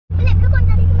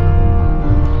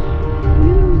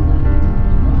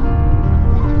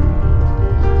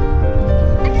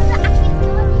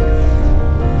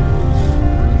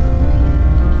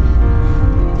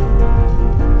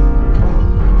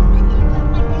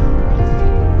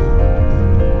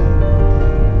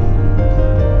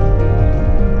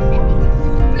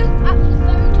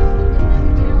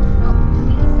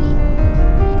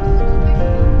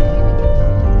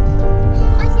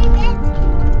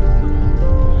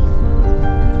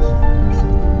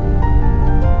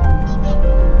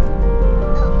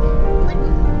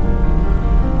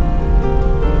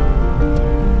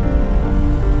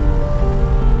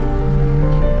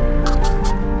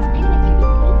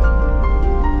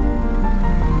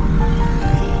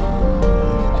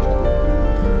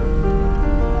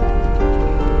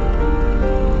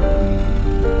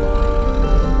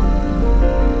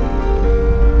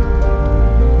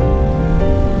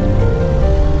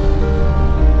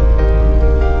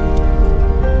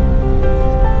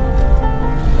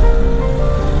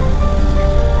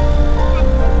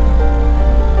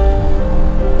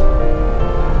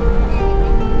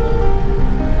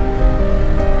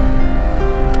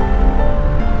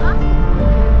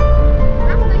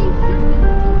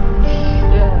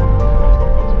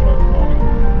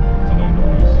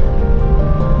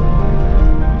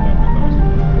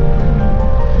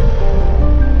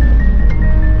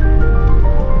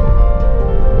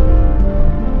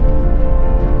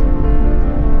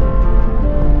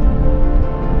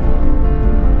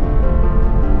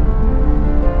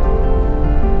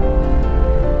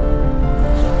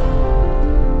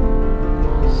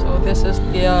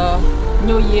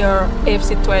Year Eve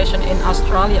situation in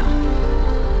Australia.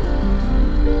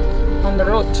 On the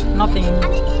road, nothing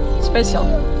special.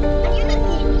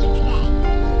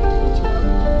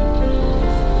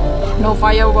 No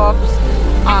fireworks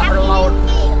are allowed.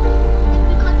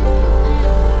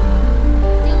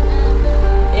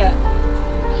 Yeah.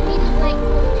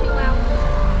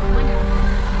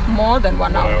 More than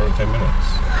 1 hour. 1 hour and 10 minutes.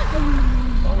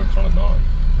 Oh, we're trying to die.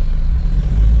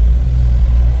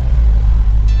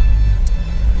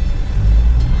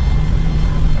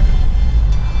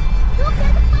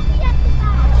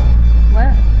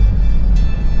 Where?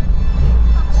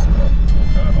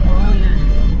 Oh yeah.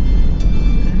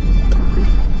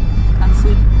 Can't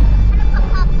see.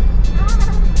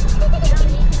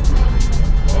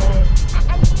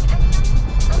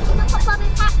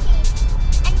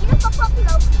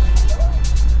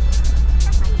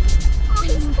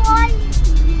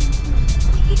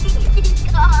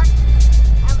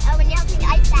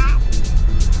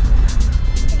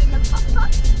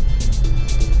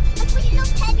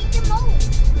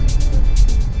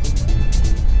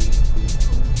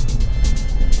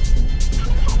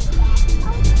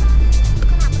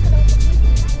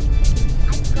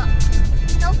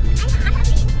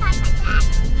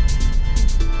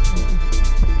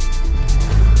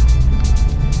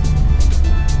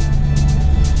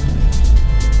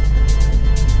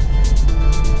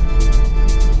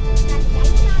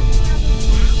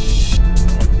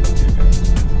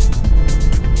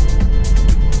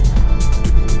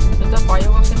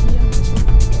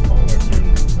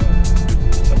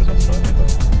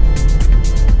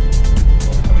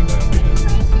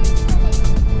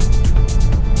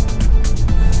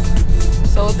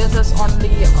 This is only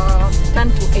 10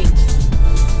 to 8.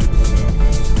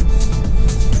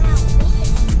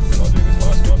 Can I do this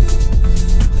last one?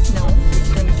 No,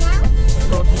 we can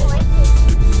go to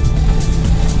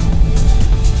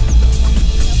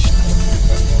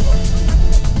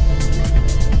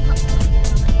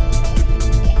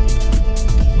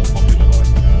Not popular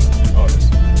like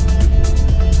artists.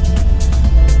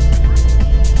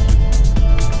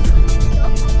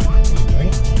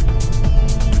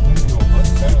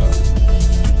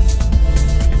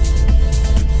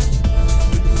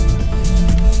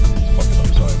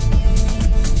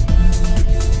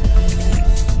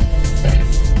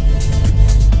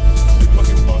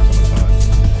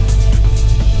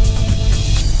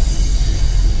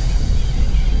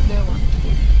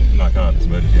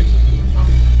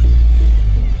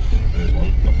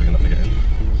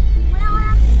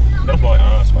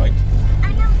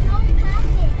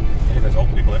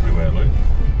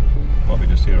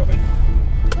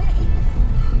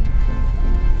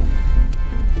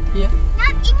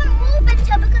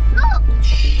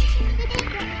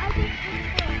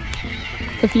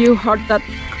 If you heard that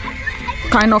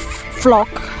kind of flock,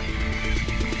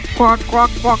 quack, quack,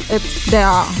 quack, they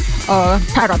are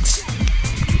parrots.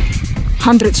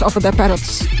 Hundreds of the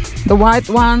parrots. The white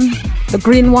one, the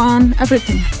green one,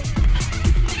 everything.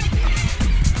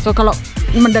 So kalau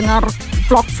mendengar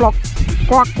flock,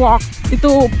 quack, quack,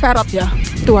 itu parrot ya.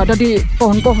 Itu ada di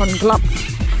pohon-pohon gelap,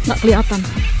 nggak kelihatan.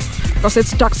 Because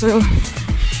it's dark, so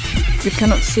you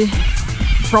cannot see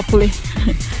properly.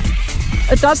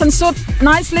 It doesn't suit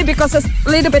nicely because it's a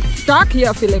little bit dark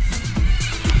here, Philip.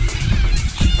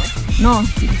 No.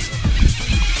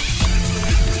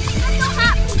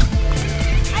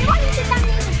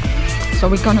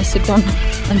 So we're gonna sit down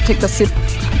and take the seat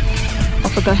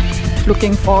over there,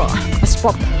 looking for a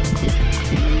spot.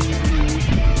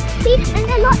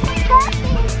 And a lot of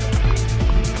turkeys.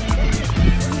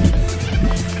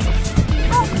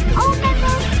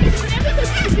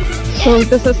 So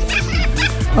this is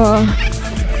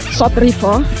Salt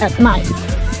River at night.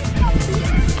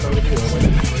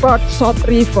 Perth Salt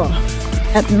River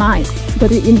at night.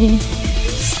 Jadi ini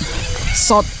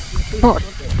Salt Perth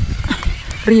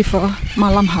River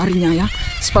malam harinya ya,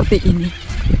 seperti ini.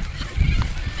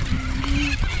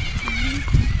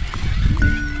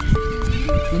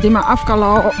 Jadi maaf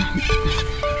kalau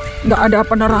nggak ada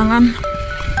penerangan,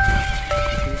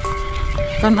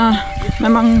 karena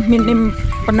memang minim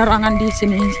penerangan di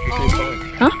sini.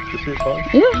 Huh?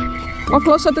 Yeah. Or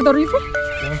closer to the river?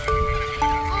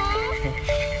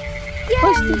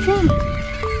 Where's the river?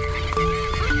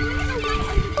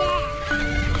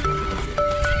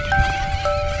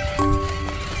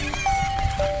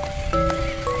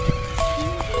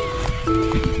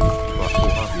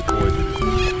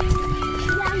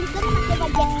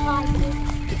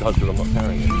 It does, but I'm not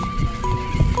carrying it.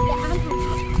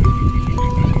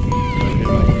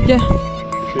 Yeah.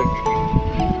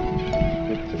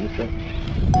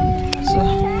 So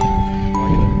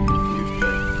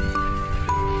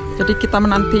Jadi kita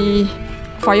menanti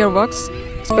fireworks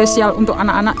spesial untuk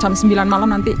anak-anak jam 9 malam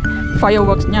nanti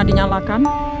fireworksnya dinyalakan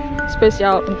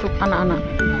spesial untuk anak-anak.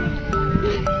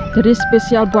 Jadi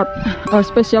spesial buat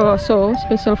special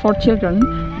for children.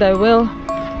 They will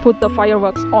put the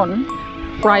fireworks on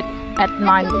right at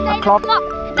 9 o'clock.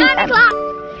 9 o'clock.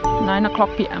 9 o'clock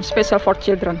p.m. Special for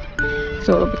children.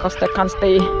 So because they can't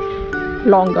stay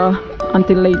longer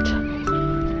until late.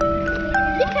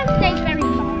 You can stay very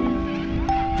long.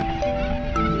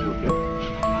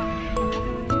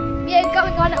 We're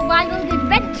going on a wild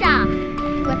adventure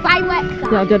with fireworks.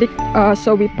 Ya, jadi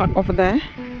so we park over there.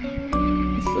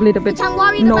 It's a little bit Which I'm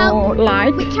worried no about.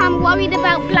 light. Which I'm worried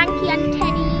about Blanky and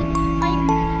Teddy. I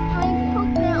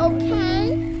hope they're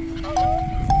okay.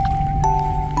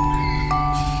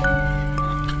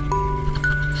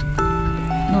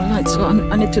 No light, so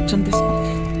I need to turn this off.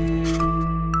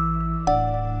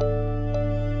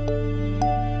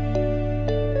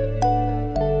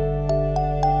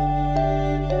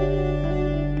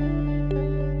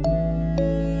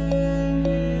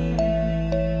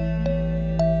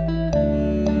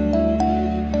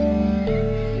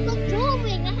 Look,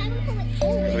 drawing. I haven't put it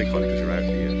It's very funny because you're out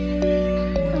here.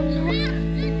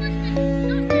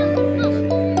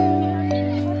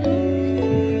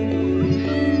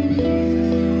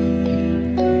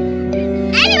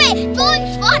 Anyway,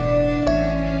 drawing's fun.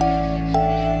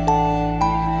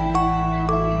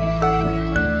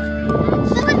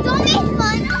 So the drawing's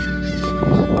fun.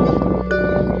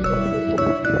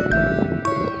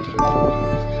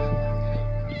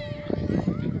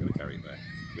 We're going to carry it back.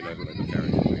 We know we're going to carry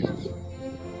it.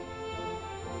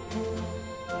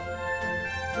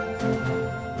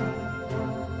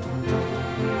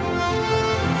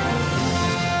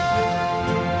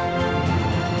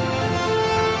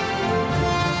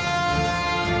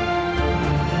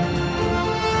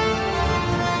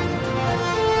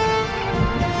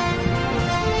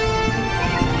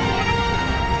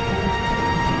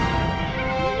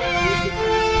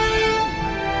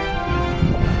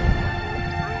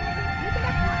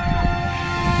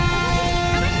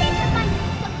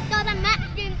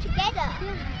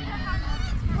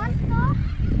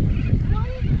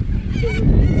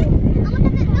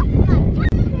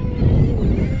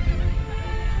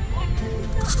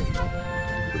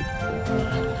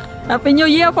 Happy New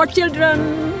Year for children!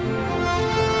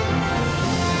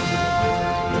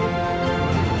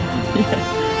 Yeah.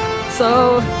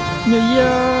 So, New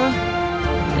Year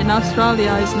in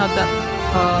Australia is not that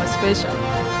special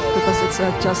because it's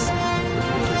just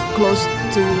close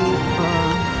to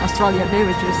Australia Day,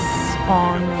 which is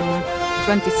on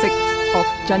 26th of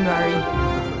January.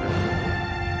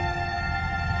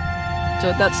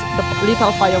 So that's the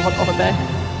little firework over there.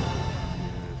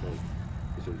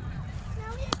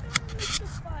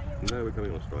 No, we're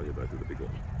coming to Australia though, to the big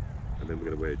one. And then we're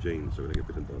going to wear jeans, so we're going to get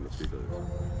bitten by mosquitoes.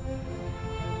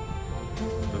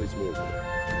 It's only small though,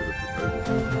 because of the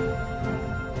COVID.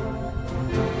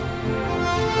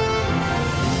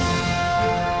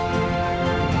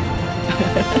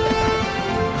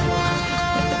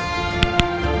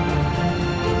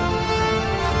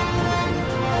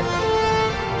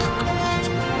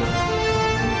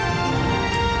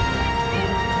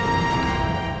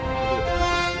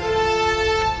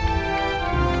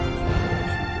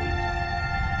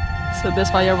 So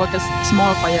this firework is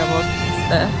small firework.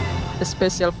 It's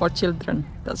special for children.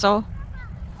 That's all.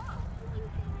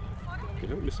 You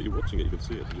don't miss it, you're watching it, you can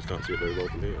see it. You just can't see it very well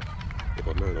from here. If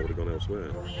I'd known, I would have gone elsewhere.